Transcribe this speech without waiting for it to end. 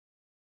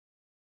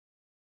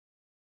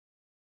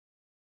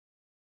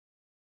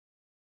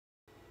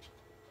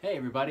Hey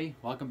everybody,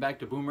 welcome back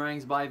to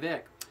Boomerangs by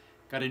Vic.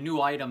 Got a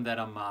new item that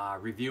I'm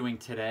reviewing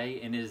today,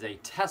 and it is a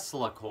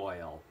Tesla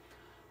coil.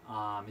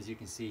 As you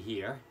can see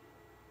here,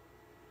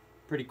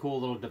 pretty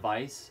cool little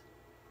device.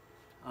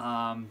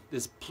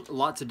 There's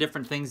lots of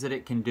different things that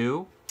it can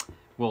do.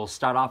 We'll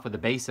start off with the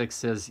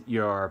basics. Is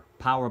your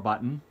power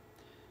button,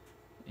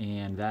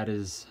 and that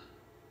is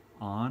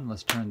on.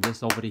 Let's turn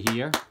this over to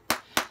here.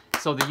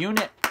 So the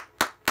unit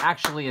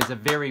actually is a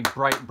very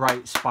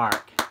bright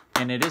spark,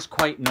 and it is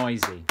quite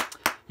noisy.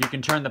 You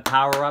can turn the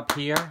power up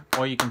here,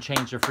 or you can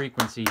change the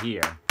frequency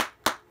here.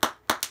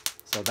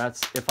 So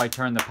that's if I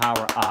turn the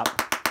power up.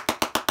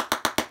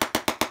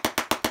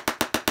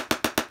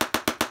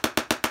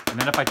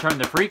 And then if I turn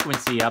the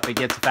frequency up, it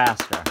gets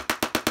faster.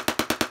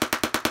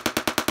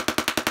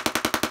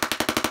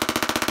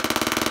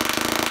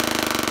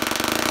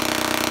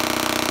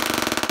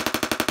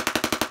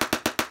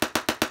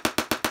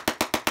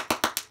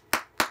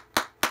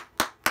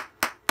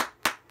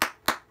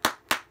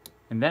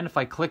 And then if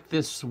I click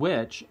this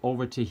switch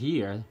over to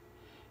here,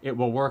 it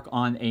will work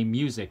on a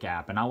music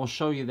app. And I will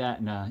show you that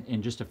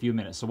in just a few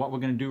minutes. So what we're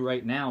going to do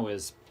right now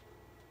is,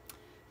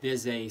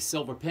 there's a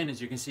silver pin,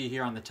 as you can see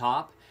here on the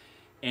top.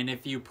 And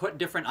if you put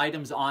different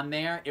items on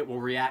there, it will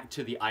react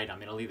to the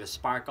item. It'll either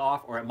spark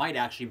off, or it might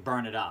actually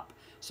burn it up.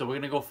 So we're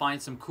going to go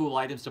find some cool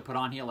items to put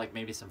on here, like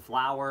maybe some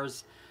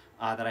flowers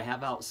that I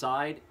have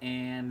outside.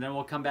 And then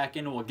we'll come back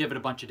in and we'll give it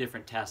a bunch of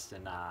different tests.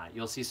 And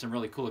you'll see some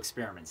really cool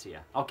experiments here.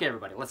 Okay,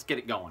 everybody, let's get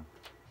it going.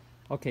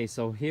 Okay,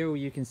 so here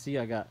you can see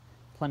I got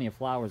plenty of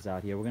flowers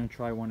out here. We're going to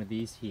try one of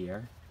these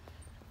here.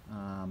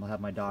 I'll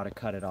have my daughter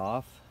cut it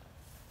off.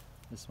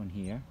 This one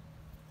here.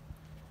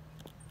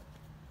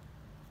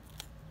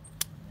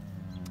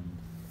 And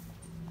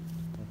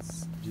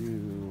let's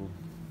do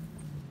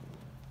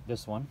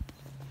this one.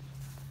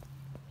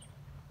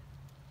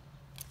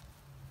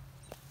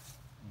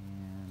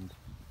 And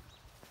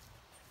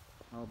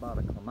how about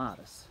a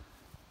clematis?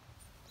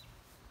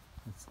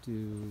 Let's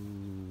do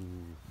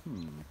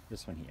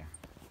this one here.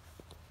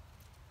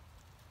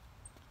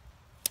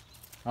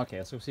 Okay,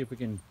 let's go see if we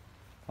can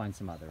find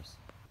some others.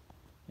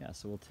 Yeah,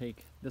 so we'll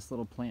take this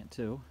little plant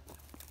too.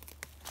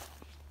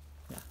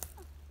 Yeah.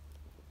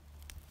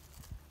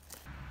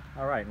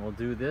 All right, and we'll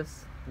do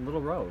this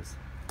little rose.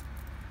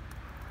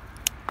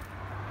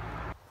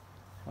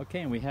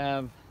 Okay, and we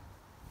have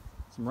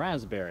some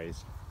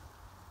raspberries.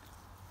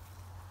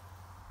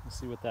 Let's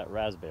see what that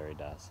raspberry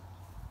does.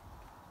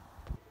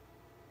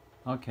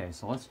 Okay,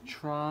 so let's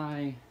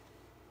try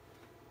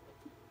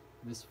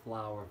this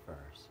flower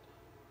first.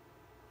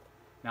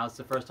 Now, it's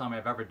the first time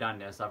I've ever done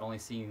this. I've only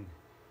seen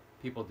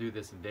people do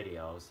this in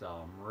videos,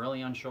 so I'm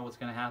really unsure what's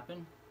going to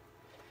happen.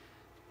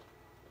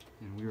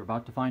 And we're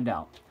about to find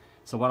out.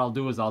 So what I'll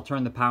do is I'll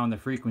turn the power and the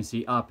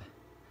frequency up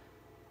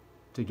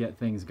to get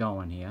things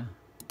going here.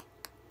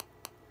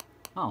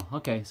 Oh,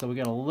 okay, so we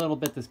got a little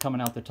bit that's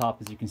coming out the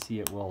top. As you can see,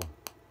 it will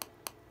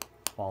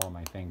follow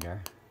my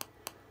finger.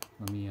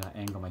 Let me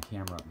angle my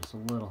camera up just a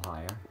little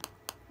higher.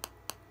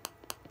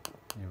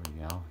 There we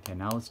go. Okay,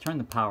 now let's turn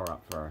the power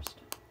up first.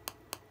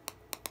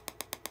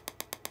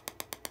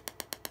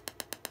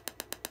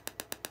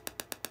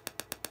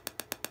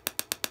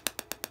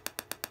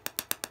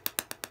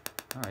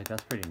 Alright,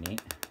 that's pretty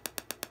neat.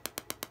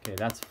 Okay,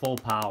 that's full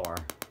power.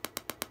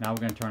 Now we're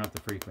going to turn up the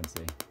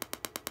frequency.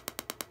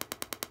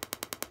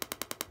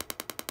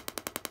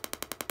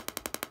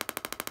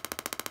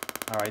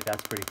 Alright,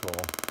 that's pretty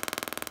cool.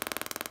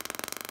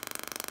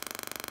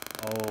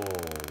 Oh,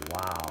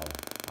 wow.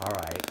 All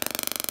right.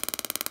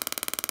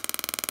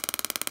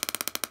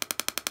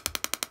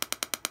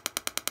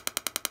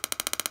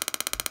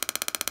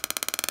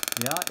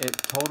 Yeah, it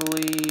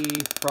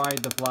totally fried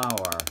the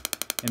flower.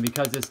 And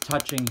because it's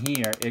touching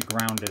here, it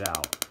ground it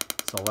out.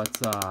 So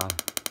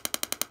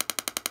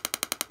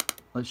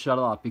let's shut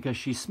it off because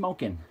she's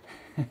smoking.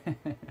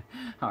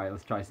 All right,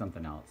 let's try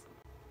something else.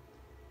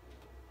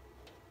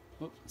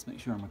 Oops, let's make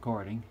sure I'm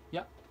recording.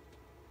 Yep.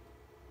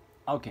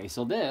 Okay,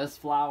 so this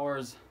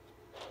flower's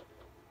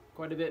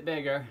quite a bit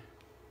bigger.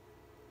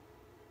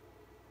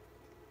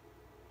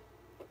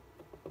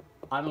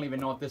 I don't even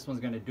know if this one's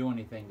going to do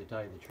anything, to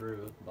tell you the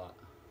truth, but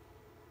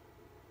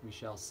we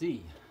shall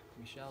see.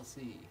 We shall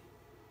see.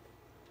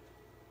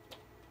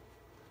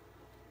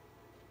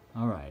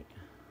 All right,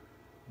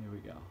 here we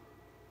go.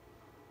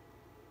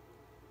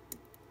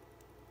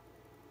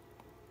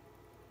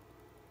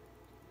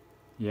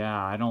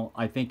 Yeah,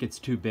 I think it's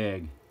too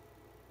big.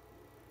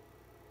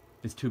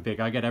 It's too big.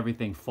 I got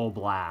everything full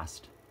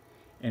blast,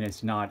 and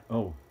it's not.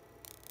 Oh,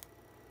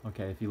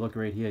 okay, if you look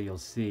right here, you'll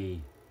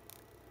see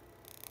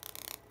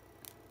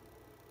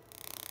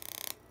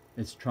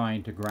it's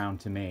trying to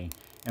ground to me.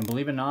 And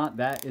believe it or not,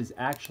 that is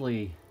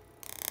actually,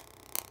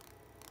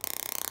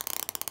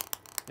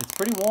 it's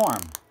pretty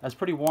warm. That's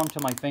pretty warm to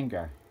my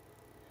finger.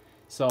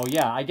 So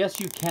yeah, I guess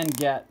you can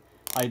get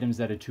items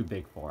that are too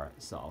big for it.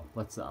 So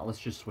let's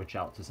just switch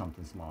out to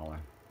something smaller.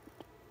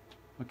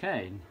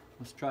 Okay,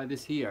 let's try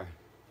this here.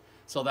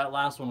 So that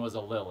last one was a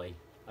lily.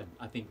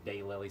 I think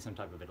daylily, some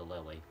type of a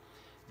lily.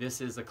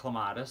 This is a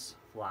clematis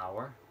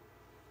flower.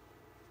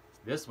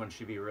 This one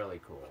should be really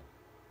cool.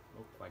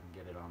 Oh, if I can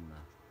get it on the...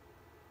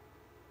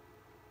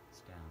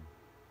 It's down.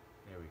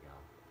 There we go.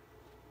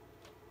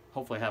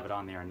 Hopefully I have it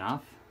on there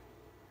enough.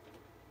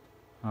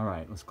 All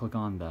right, let's click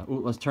on the...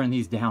 Ooh, let's turn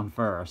these down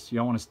first. You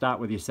don't want to start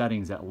with your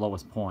settings at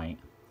lowest point.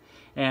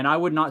 And I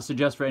would not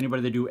suggest for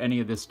anybody to do any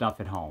of this stuff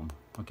at home,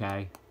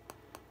 okay?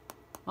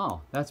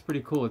 Oh, that's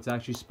pretty cool. It's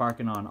actually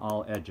sparking on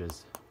all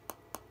edges.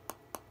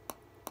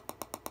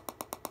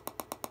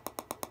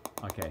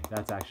 Okay,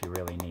 that's actually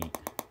really neat.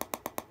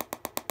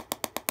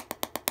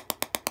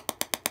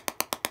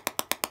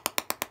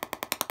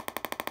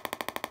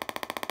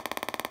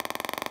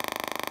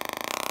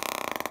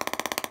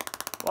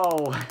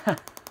 Whoa!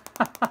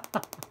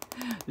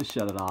 Just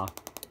shut it off.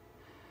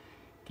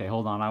 Okay,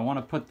 hold on. I want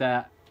to put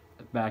that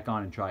back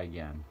on and try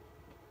again.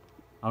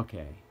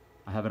 Okay,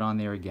 I have it on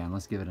there again.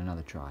 Let's give it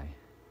another try.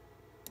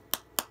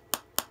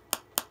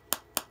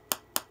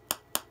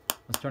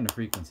 Let's turn the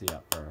frequency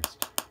up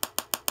first.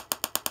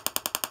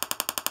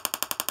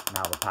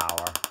 Now the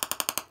power.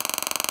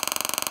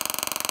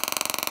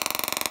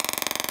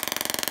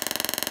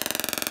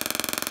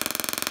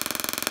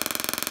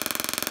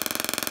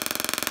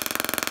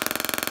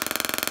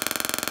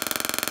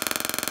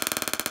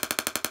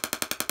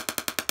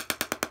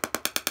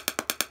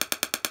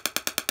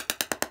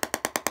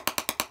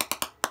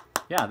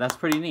 Yeah, that's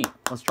pretty neat.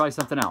 Let's try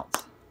something else.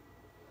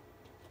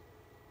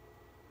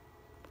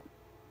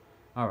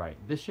 Alright,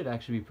 this should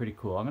actually be pretty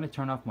cool. I'm going to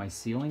turn off my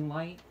ceiling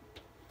light,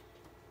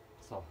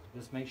 so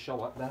this may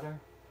show up better.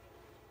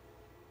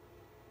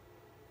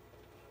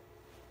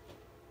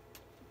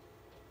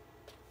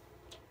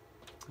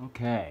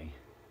 Okay.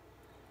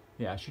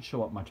 Yeah, it should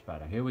show up much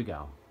better. Here we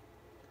go.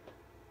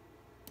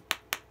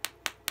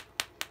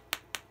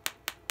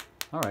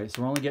 Alright,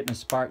 so we're only getting a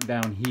spark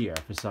down here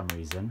for some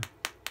reason.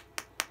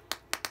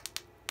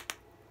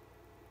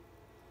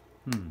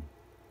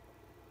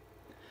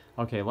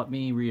 Okay, let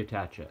me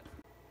reattach it.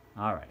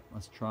 Alright,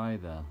 let's try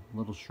the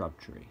little shrub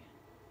tree.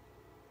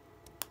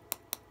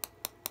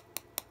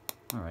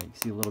 Alright, you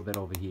see a little bit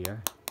over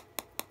here.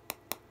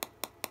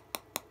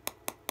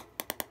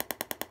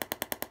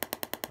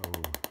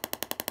 Oh.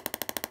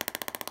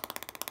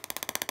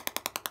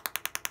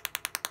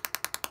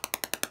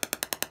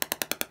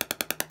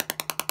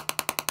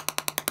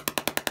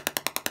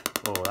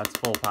 Oh, that's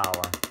full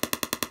power.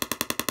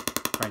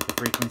 Crank the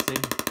frequency.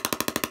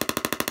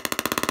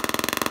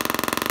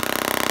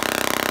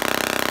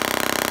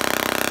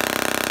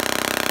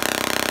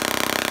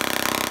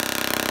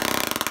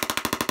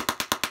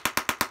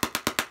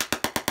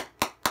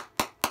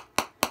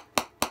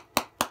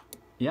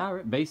 Yeah,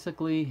 it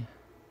basically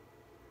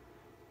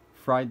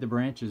fried the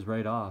branches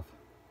right off.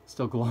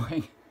 Still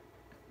glowing.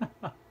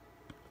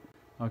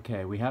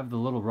 Okay, we have the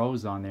little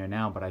rose on there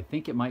now, but I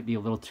think it might be a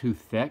little too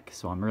thick,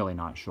 so I'm really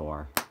not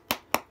sure.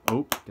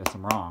 Oh, guess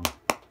I'm wrong.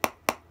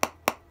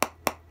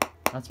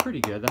 That's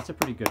pretty good. That's a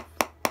pretty good...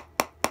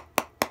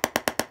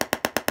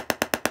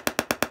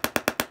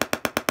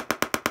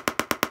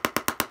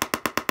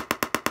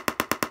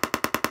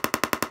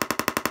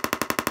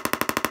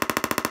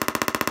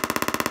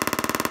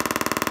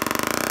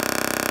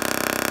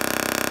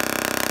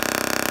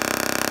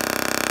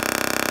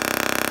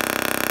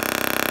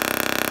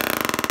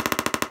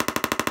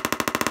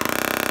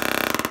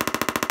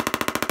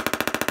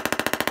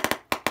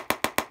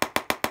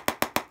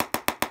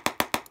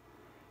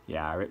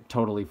 Yeah, it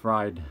totally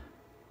fried.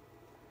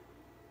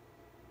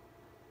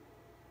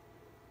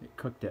 It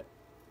cooked it.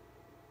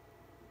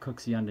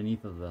 Cooks the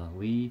underneath of the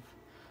leaf.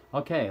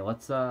 Okay,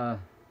 let's try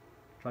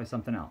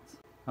something else.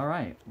 All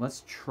right,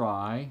 let's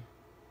try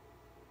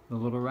the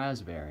little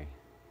raspberry.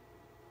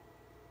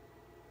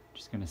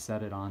 Just gonna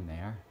set it on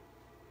there.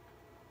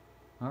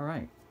 All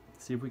right,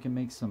 let's see if we can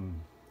make some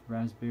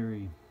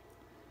raspberry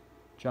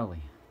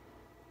jelly.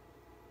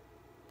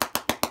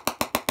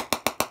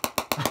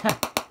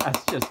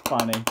 That's just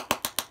funny.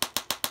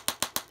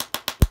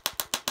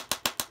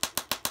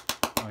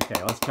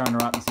 Okay, let's turn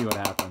her up and see what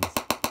happens.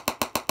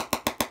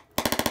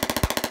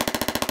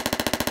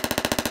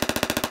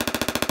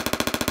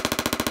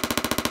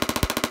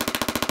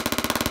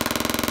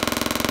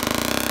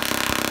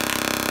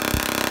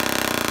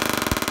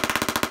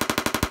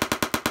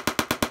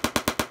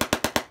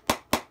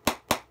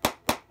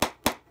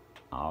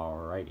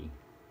 Alrighty.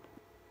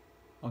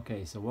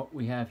 Okay, so what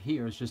we have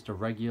here is just a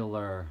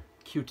regular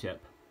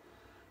Q-tip.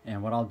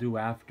 And what I'll do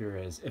after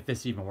is, if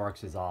this even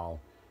works, is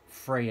I'll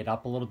fray it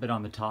up a little bit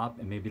on the top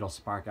and maybe it'll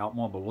spark out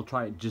more, but we'll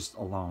try it just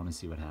alone and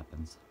see what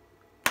happens.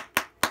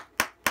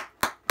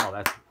 Oh,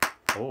 that's,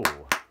 oh,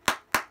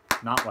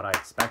 not what I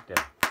expected.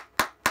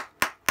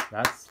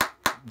 That's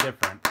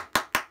different.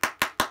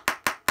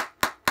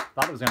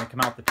 Thought it was going to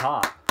come out the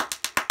top.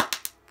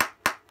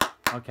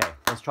 Okay,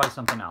 let's try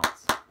something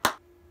else.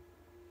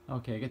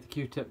 Okay, I get the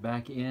Q-tip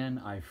back in.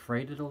 I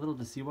frayed it a little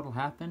to see what'll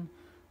happen.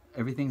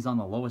 Everything's on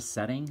the lowest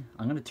setting.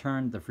 I'm going to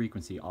turn the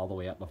frequency all the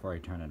way up before I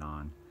turn it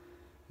on.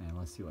 And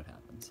let's see what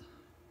happens.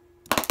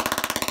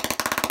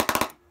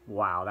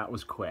 Wow, that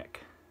was quick.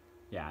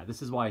 Yeah,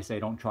 this is why I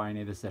say don't try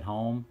any of this at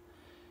home.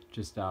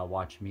 just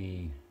watch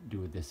me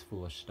do this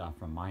foolish stuff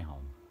from my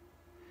home.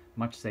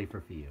 Much safer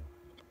for you.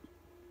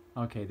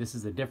 Okay, this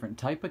is a different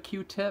type of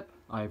Q-tip.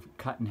 I've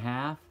cut in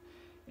half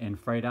and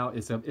frayed out.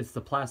 It's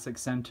the plastic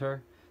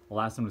center. The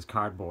last one was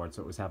cardboard,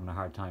 so it was having a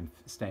hard time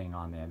staying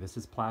on there. This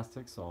is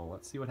plastic, so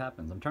let's see what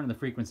happens. I'm turning the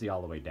frequency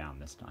all the way down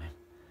this time,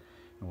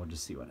 and we'll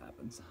just see what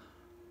happens.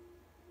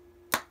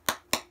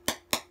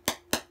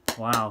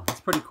 Wow, that's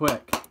pretty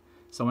quick.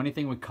 So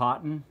anything with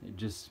cotton, it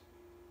just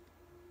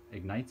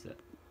ignites it.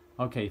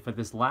 Okay, for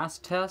this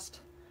last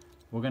test,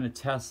 we're going to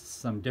test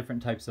some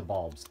different types of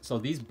bulbs. So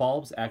these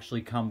bulbs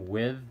actually come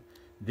with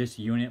this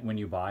unit when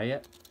you buy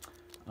it,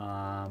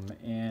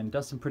 and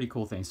does some pretty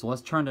cool things. So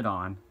let's turn it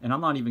on, and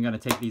I'm not even going to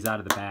take these out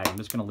of the bag. I'm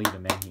just going to leave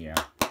them in here.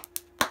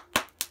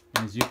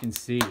 And as you can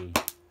see,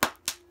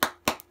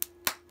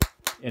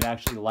 it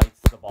actually lights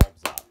the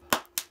bulbs up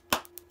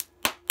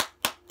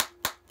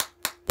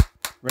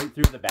right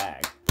through the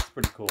bag. It's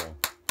pretty cool.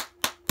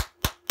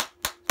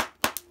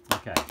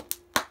 Okay.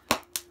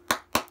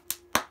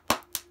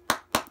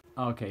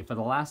 Okay, for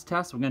the last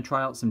test, we're going to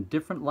try out some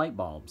different light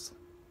bulbs.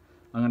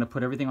 I'm going to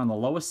put everything on the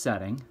lowest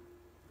setting.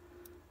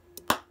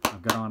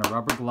 I've got on a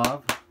rubber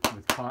glove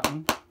with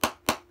cotton,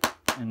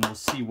 and we'll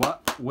see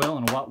what will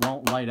and what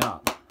won't light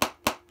up.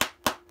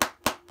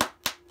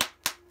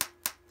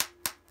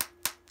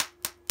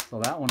 So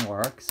that one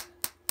works.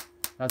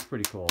 That's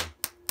pretty cool.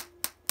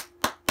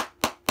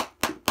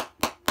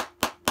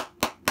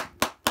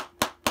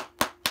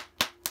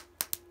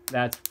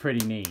 That's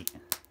pretty neat,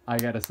 I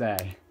gotta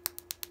say.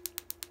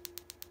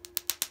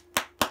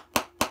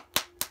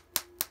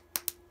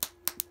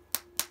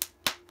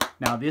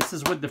 Now this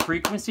is with the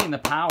frequency and the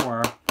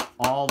power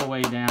all the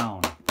way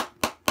down.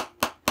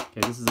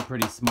 Okay, this is a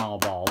pretty small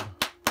bulb.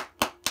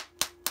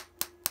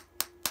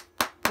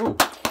 Oh,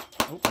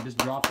 I just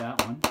dropped that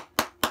one.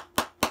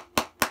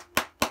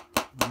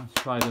 Let's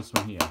try this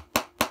one here.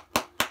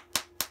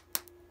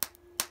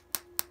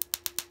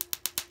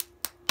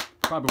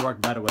 Probably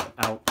work better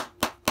without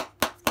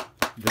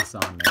this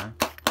on there.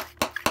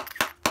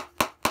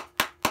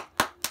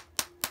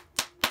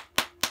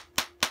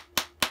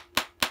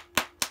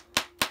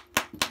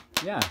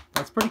 Yeah,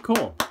 that's pretty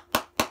cool.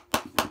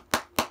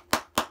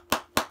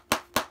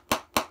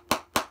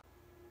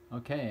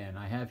 Okay, and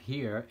I have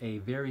here a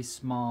very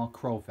small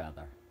crow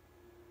feather.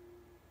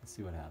 Let's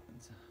see what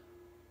happens.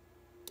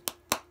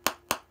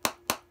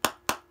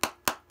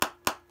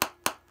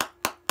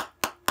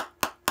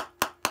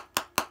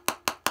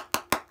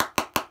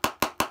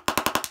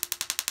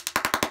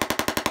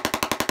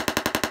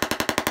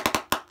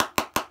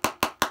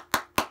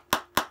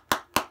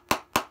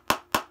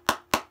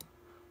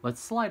 Let's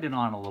slide it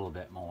on a little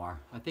bit more.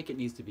 I think it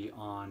needs to be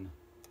on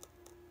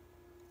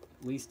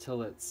at least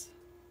till it's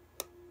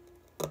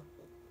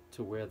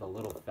to where the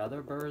little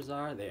feather burrs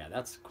are. There,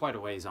 that's quite a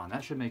ways on.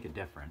 That should make a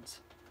difference.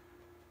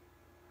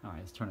 All right,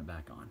 let's turn it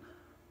back on.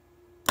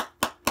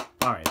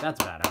 All right,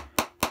 that's better.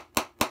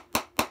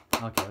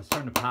 Okay, let's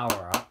turn the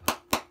power up.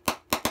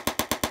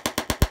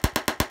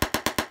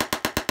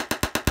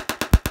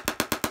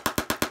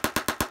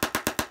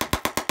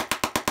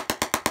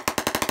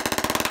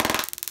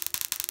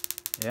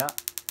 Yeah.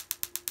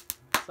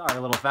 Sorry,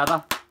 little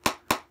feather.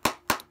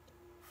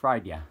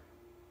 Fried ya.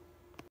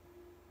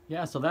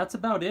 Yeah, so that's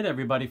about it,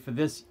 everybody, for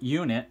this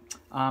unit.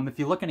 If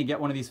you're looking to get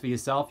one of these for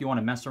yourself, you want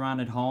to mess around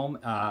at home,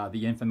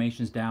 the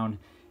information's down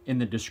in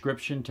the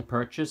description to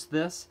purchase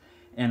this.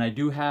 And I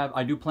do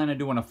plan on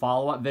doing a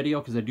follow-up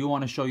video because I do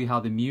want to show you how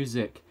the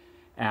music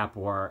app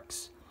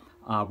works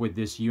with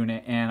this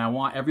unit. And I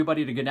want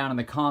everybody to go down in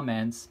the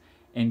comments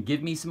and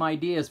give me some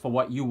ideas for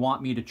what you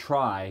want me to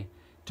try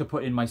to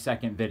put in my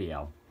second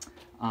video.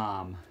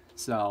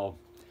 So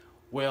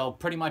we'll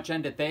pretty much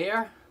end it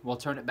there. We'll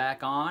turn it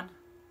back on.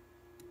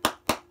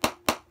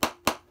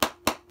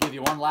 Give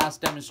you one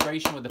last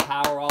demonstration with the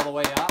power all the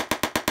way up.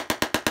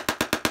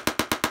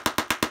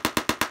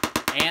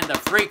 And the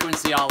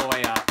frequency all the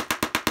way up.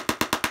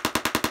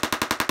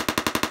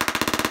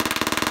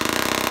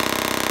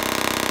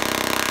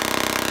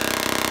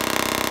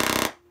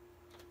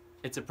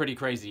 It's a pretty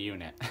crazy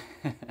unit.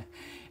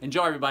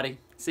 Enjoy, everybody.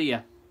 See ya.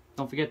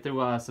 Don't forget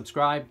to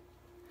subscribe,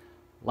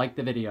 like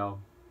the video.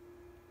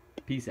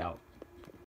 Peace out.